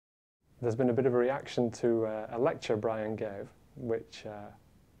there's been a bit of a reaction to a lecture Brian gave, which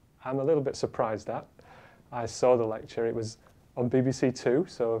I'm a little bit surprised at. I saw the lecture. It was on BBC Two,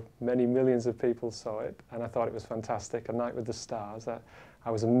 so many millions of people saw it, and I thought it was fantastic, A Night with the Stars.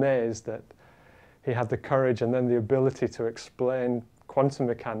 I was amazed that he had the courage and then the ability to explain quantum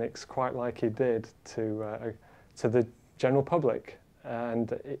mechanics quite like he did to the general public,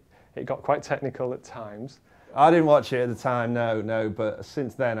 and it got quite technical at times. I didn't watch it at the time, no, but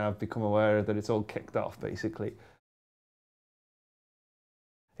since then I've become aware that it's all kicked off, basically.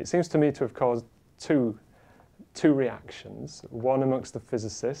 It seems to me to have caused two reactions, one amongst the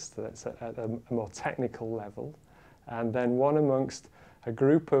physicists, that's at a more technical level, and then one amongst a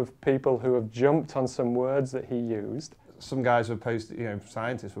group of people who have jumped on some words that he used. Some guys were posting,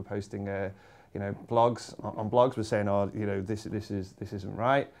 scientists were posting, blogs on blogs were saying, oh, this isn't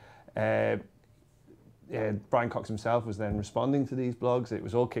right. Brian Cox himself was then responding to these blogs. It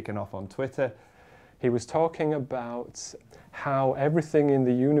was all kicking off on Twitter. He was talking about how everything in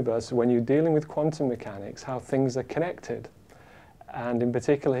the universe, when you're dealing with quantum mechanics, how things are connected. And in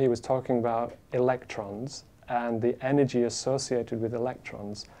particular, he was talking about electrons and the energy associated with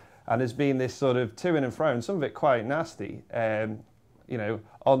electrons. And there's been this sort of to and fro, and some of it quite nasty,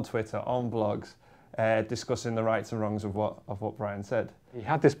 on Twitter, on blogs, discussing the rights and wrongs of what Brian said. He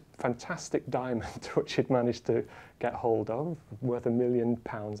had this fantastic diamond which he'd managed to get hold of, worth £1 million,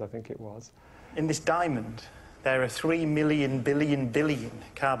 I think it was. In this diamond, there are 3 million billion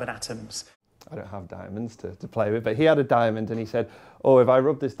carbon atoms. I don't have diamonds to play with, but he had a diamond, and he said, oh, if I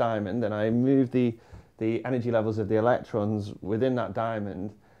rub this diamond and I move the energy levels of the electrons within that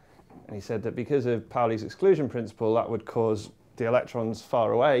diamond, and he said that because of Pauli's exclusion principle, that would cause the electrons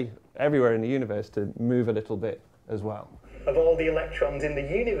far away, everywhere in the universe, to move a little bit as well. Of all the electrons in the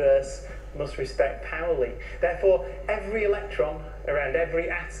universe, must respect Pauli. Therefore, every electron around every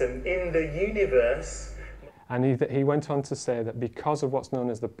atom in the universe. And he went on to say that because of what's known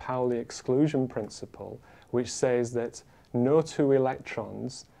as the Pauli Exclusion Principle, which says that no two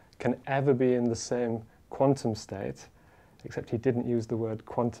electrons can ever be in the same quantum state, except he didn't use the word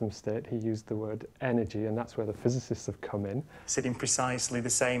quantum state, he used the word energy, and that's where the physicists have come in. Sitting precisely the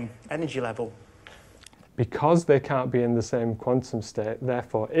same energy level. Because they can't be in the same quantum state,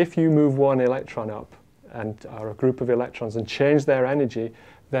 therefore, if you move one electron up, or a group of electrons, and change their energy,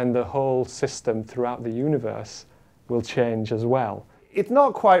 then the whole system throughout the universe will change as well. It's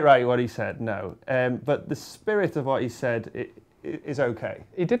not quite right what he said, no, but the spirit of what he said is okay.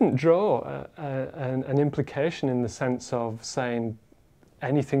 He didn't draw an implication in the sense of saying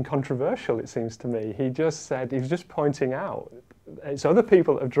anything controversial, it seems to me. He just said, he was just pointing out. It's other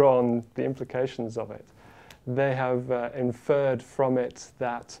people that have drawn the implications of it. They have inferred from it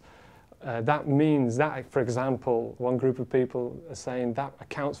that that means that, for example, one group of people are saying that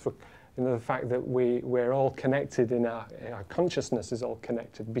accounts for the fact that we're all connected in our consciousness is all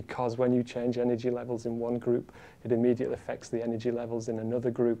connected, because when you change energy levels in one group, it immediately affects the energy levels in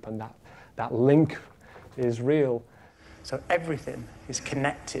another group, and that link is real. So everything is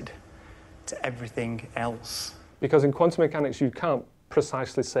connected to everything else. Because in quantum mechanics, you can't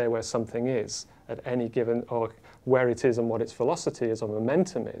precisely say where something is at any given, or where it is and what its velocity is or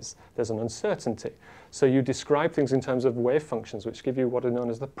momentum is. There's an uncertainty. So you describe things in terms of wave functions, which give you what are known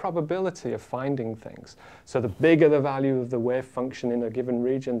as the probability of finding things. So the bigger the value of the wave function in a given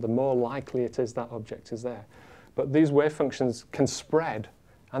region, the more likely it is that object is there. But these wave functions can spread,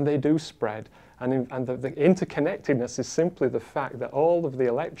 and they do spread. And the interconnectedness is simply the fact that all of the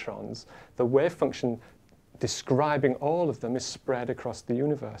electrons, the wave function describing all of them, is spread across the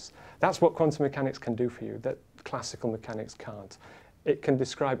universe. That's what quantum mechanics can do for you, that classical mechanics can't. It can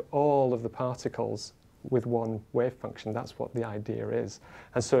describe all of the particles with one wave function. That's what the idea is.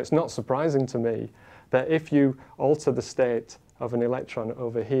 And so it's not surprising to me that if you alter the state of an electron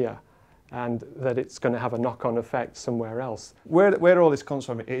over here, and that it's going to have a knock-on effect somewhere else. Where all this comes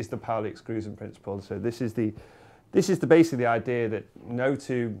from is the Pauli Exclusion Principle. So this is basically the idea that no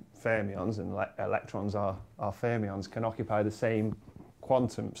two fermions, and electrons are fermions, can occupy the same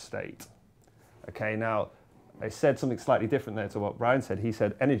quantum state. Okay, now I said something slightly different there to what Brian said. He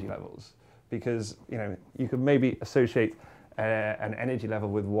said energy levels, because you could maybe associate an energy level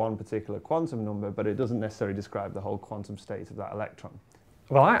with one particular quantum number, but it doesn't necessarily describe the whole quantum state of that electron.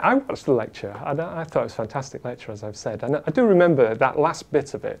 Well, I watched the lecture, and I thought it was a fantastic lecture, as I've said. And I do remember that last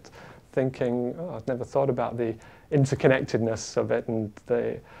bit of it, thinking, oh, I've never thought about the interconnectedness of it,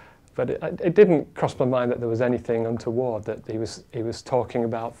 but it didn't cross my mind that there was anything untoward, that he was talking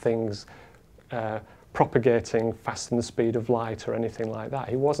about things propagating faster than the speed of light or anything like that.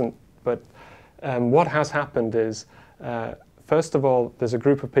 He wasn't, but what has happened is, first of all, there's a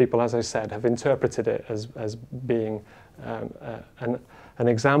group of people, as I said, have interpreted it as being an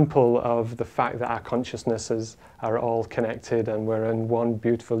example of the fact that our consciousnesses are all connected and we're in one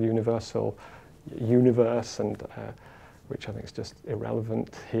beautiful universal universe, and which I think is just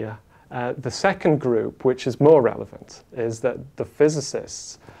irrelevant here. The second group, which is more relevant, is that the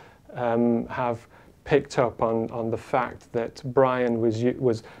physicists have picked up on the fact that Brian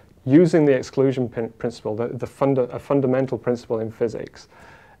was using the exclusion principle, a fundamental principle in physics,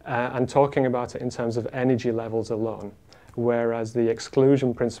 and talking about it in terms of energy levels alone, whereas the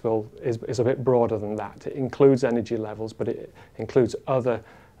exclusion principle is a bit broader than that. It includes energy levels, but it includes other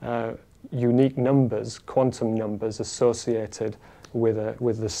unique numbers, quantum numbers, associated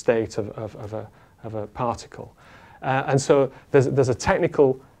with the state of a particle. And so there's a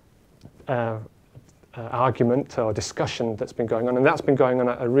technical argument or discussion that's been going on, and that's been going on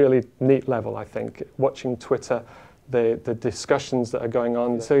at a really neat level, I think. Watching Twitter, the discussions that are going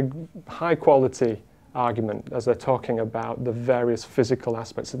on, it's a high quality argument as they're talking about the various physical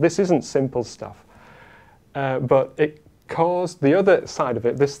aspects. This isn't simple stuff, but it caused the other side of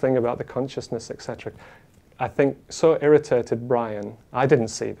it, this thing about the consciousness, etc. I think so irritated Brian. I didn't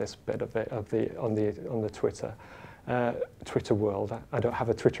see this bit of it on the Twitter world. I don't have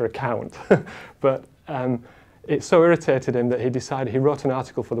a Twitter account, but it so irritated him that he wrote an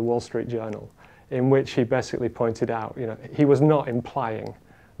article for the Wall Street Journal in which he basically pointed out, he was not implying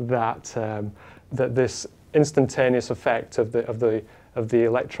that that this instantaneous effect of the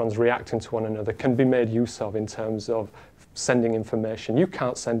electrons reacting to one another can be made use of in terms of sending information. You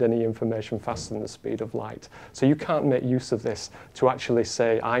can't send any information faster than the speed of light. So you can't make use of this to actually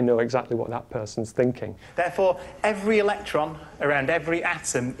say, I know exactly what that person's thinking. Therefore, every electron around every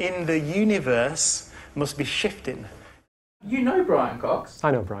atom in the universe must be shifting. You know Brian Cox?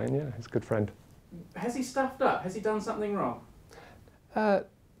 I know Brian, yeah, he's a good friend. Has he stuffed up? Has he done something wrong?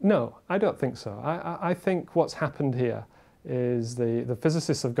 No, I don't think so. I think what's happened here is the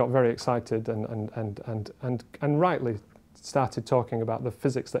physicists have got very excited and rightly started talking about the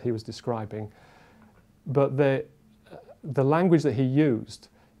physics that he was describing. But the language that he used,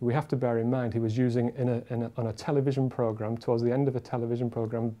 we have to bear in mind, he was using on a television program, towards the end of a television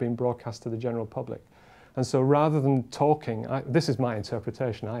program being broadcast to the general public. And so rather than talking, this is my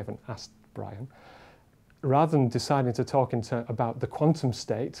interpretation, I haven't asked Brian, rather than deciding to talk about the quantum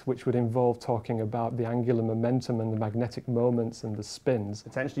state, which would involve talking about the angular momentum and the magnetic moments and the spins.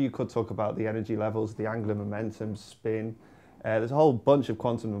 Potentially you could talk about the energy levels, the angular momentum, spin. There's a whole bunch of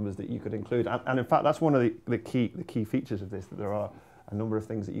quantum numbers that you could include. And in fact, that's one of the key features of this, that there are a number of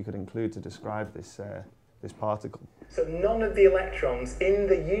things that you could include to describe this particle. So none of the electrons in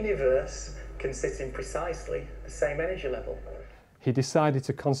the universe can sit in precisely the same energy level. He decided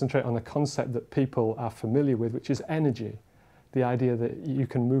to concentrate on a concept that people are familiar with, which is energy. The idea that you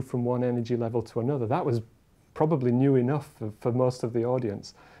can move from one energy level to another. That was probably new enough for most of the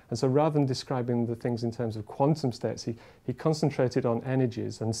audience. And so rather than describing the things in terms of quantum states, he concentrated on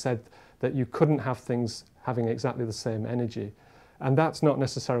energies and said that you couldn't have things having exactly the same energy. And that's not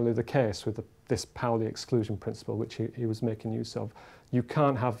necessarily the case with this Pauli Exclusion Principle, which he was making use of. You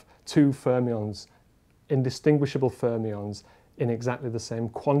can't have two fermions, indistinguishable fermions, in exactly the same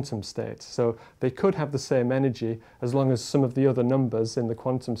quantum state. So they could have the same energy as long as some of the other numbers in the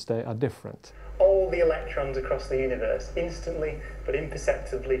quantum state are different. All the electrons across the universe instantly but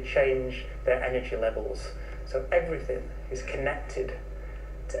imperceptibly change their energy levels. So everything is connected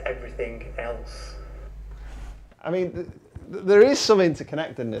to everything else. I mean, there is some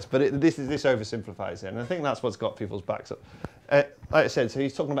interconnectedness, but this oversimplifies it, and I think that's what's got people's backs up. Like I said, so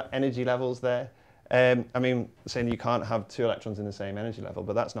he's talking about energy levels there. I mean, saying you can't have two electrons in the same energy level,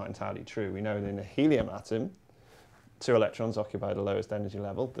 but that's not entirely true. We know that in a helium atom, two electrons occupy the lowest energy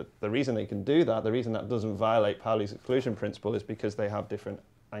level. The reason they can do that, the reason that doesn't violate Pauli's exclusion principle, is because they have different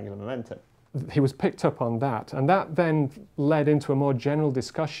angular momentum. He was picked up on that, and that then led into a more general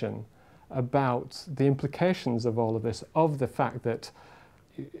discussion about the implications of all of this, of the fact that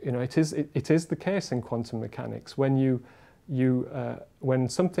it is the case in quantum mechanics. When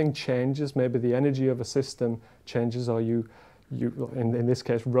something changes, maybe the energy of a system changes, or you in this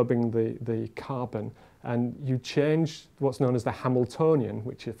case rubbing the carbon, and you change what's known as the Hamiltonian,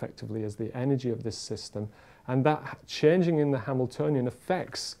 which effectively is the energy of this system, and that changing in the Hamiltonian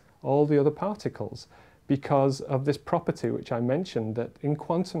affects all the other particles because of this property which I mentioned, that in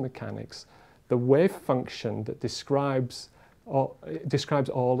quantum mechanics the wave function that describes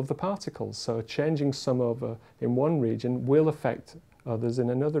all of the particles. So changing some over in one region will affect others in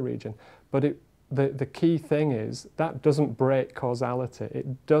another region. But the key thing is that doesn't break causality.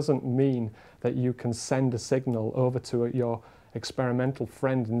 It doesn't mean that you can send a signal over to your experimental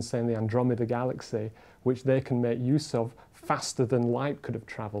friend in, say, the Andromeda galaxy, which they can make use of faster than light could have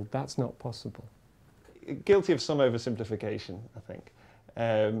travelled. That's not possible. Guilty of some oversimplification, I think.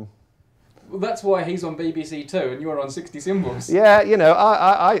 Well, that's why he's on BBC Two and you're on 60 Symbols. Yeah, you know,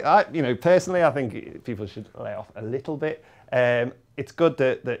 I you know, personally, I think people should lay off a little bit. It's good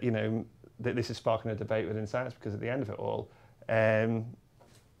that you know, that this is sparking a debate within science, because at the end of it all,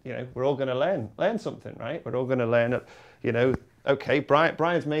 you know, we're all going to learn something, right? We're all going to learn that, you know, okay,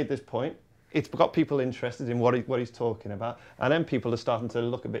 Brian's made this point. It's got people interested in what he's talking about, and then people are starting to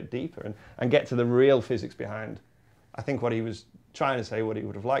look a bit deeper and get to the real physics behind, I think, what he was trying to say, what he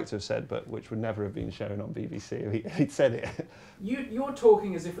would have liked to have said, but which would never have been shown on BBC if he'd said it. You're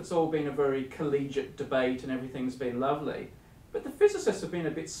talking as if it's all been a very collegiate debate and everything's been lovely, but the physicists have been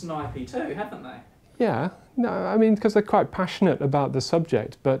a bit snipey too, haven't they? Yeah, no, I mean, because they're quite passionate about the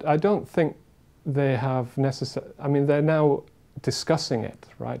subject, but I don't think they have necessarily, I mean, they're now discussing it,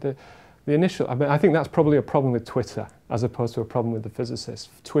 right? The initial, I mean, I think that's probably a problem with Twitter as opposed to a problem with the physicists.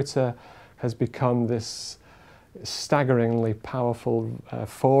 Twitter has become this staggeringly powerful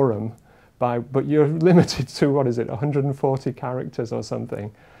forum, but you're limited to, what is it, 140 characters or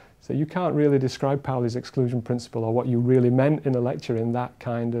something. So you can't really describe Pauli's exclusion principle or what you really meant in a lecture in that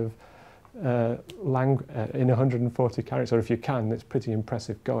kind of in 140 characters, or if you can, it's pretty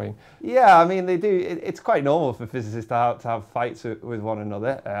impressive going. Yeah, I mean, they do. It's quite normal for physicists to have fights with one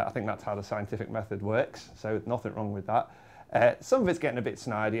another. I think that's how the scientific method works, so nothing wrong with that. Some of it's getting a bit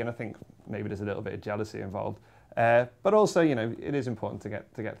snidey, and I think maybe there's a little bit of jealousy involved. But also, you know, it is important to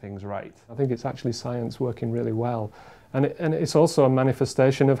get things right. I think it's actually science working really well, and it's also a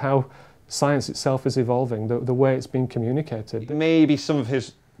manifestation of how science itself is evolving, the way it's being communicated. Maybe some of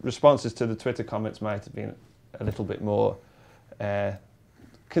his responses to the Twitter comments might have been a little bit more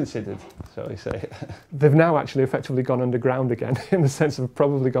considered, shall we say. They've now actually effectively gone underground again, in the sense of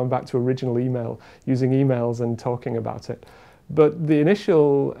probably gone back to original email, using emails and talking about it. But the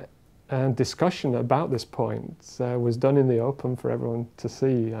initial discussion about this point was done in the open for everyone to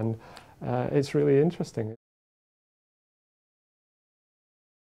see, and it's really interesting.